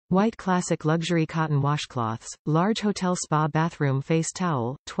WhiteClassic Luxury Cotton Washcloths, Large Hotel Spa Bathroom Face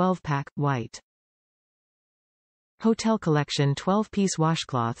Towel, 12-pack, white. Hotel Collection 12-piece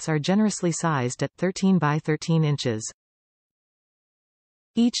washcloths are generously sized at 13 by 13 inches.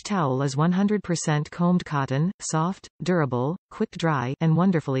 Each towel is 100% combed cotton, soft, durable, quick-dry, and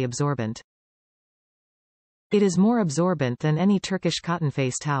wonderfully absorbent. It is more absorbent than any Turkish cotton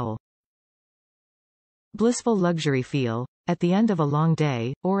face towel. Blissful luxury feel. At the end of a long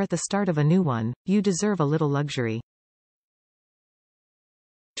day, or at the start of a new one, you deserve a little luxury.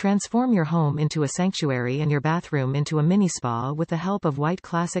 Transform your home into a sanctuary and your bathroom into a mini spa with the help of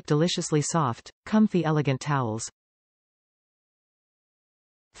WhiteClassic deliciously soft, comfy elegant towels.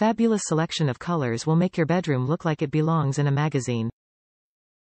 Fabulous selection of colors will make your bedroom look like it belongs in a magazine.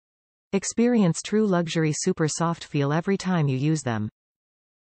 Experience true luxury super soft feel every time you use them.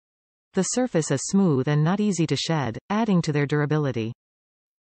 The surface is smooth and not easy to shed, adding to their durability.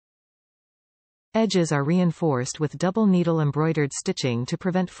 Edges are reinforced with double needle embroidered stitching to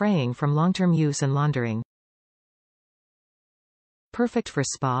prevent fraying from long-term use and laundering. Perfect for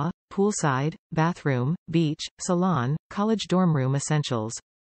spa, poolside, bathroom, beach, salon, college dorm room essentials.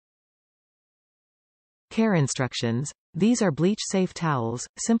 Care instructions. These are bleach-safe towels,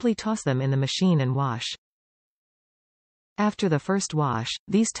 simply toss them in the machine and wash. After the first wash,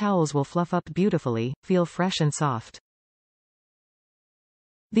 these towels will fluff up beautifully, feel fresh and soft.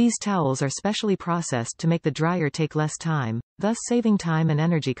 These towels are specially processed to make the dryer take less time, thus saving time and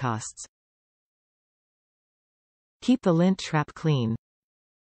energy costs. Keep the lint trap clean.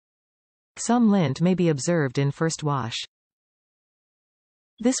 Some lint may be observed in first wash.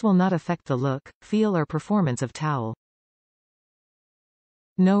 This will not affect the look, feel or performance of towel.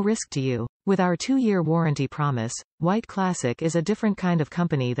 No risk to you. With our 2-year warranty promise, WhiteClassic is a different kind of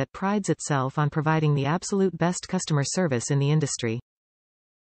company that prides itself on providing the absolute best customer service in the industry.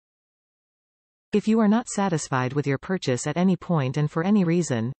 If you are not satisfied with your purchase at any point and for any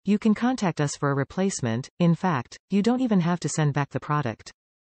reason, you can contact us for a replacement. In fact, you don't even have to send back the product.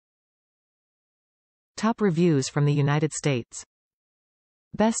 Top reviews from the United States.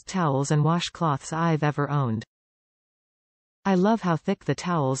 Best towels and washcloths I've ever owned. I love how thick the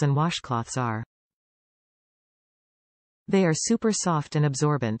towels and washcloths are. They are super soft and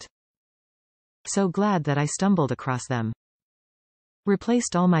absorbent. So glad that I stumbled across them.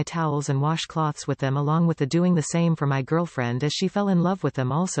 Replaced all my towels and washcloths with them along with doing the same for my girlfriend as she fell in love with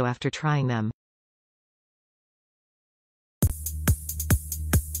them also after trying them.